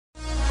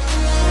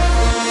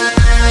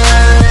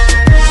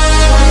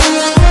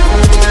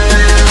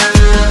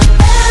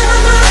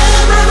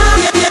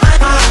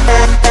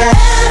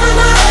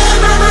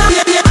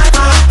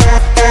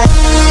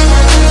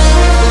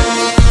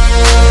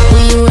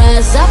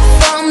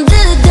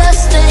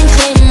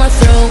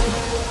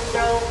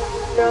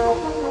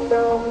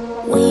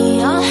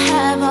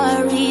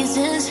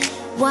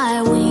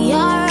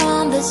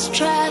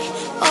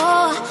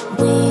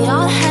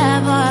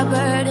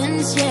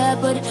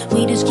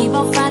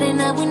ride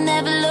and I will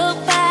never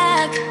look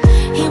back.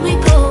 Here we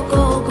go,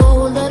 go,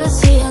 go, let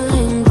us heal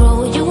and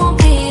grow. You won't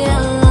be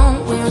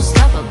alone, we're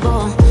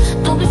unstoppable.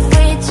 Don't be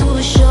afraid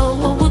to show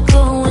what we're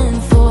going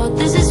for.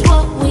 This is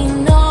what we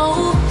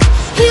know.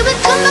 Here we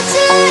come back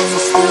to life,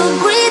 we're still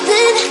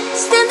breathing.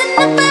 Standing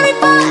up,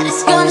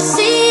 everybody's gonna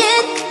see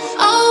it.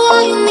 Oh,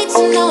 all you need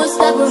to know is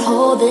that we're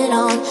holding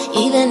on.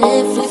 Even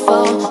if we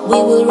fall, we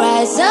will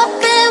rise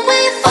up.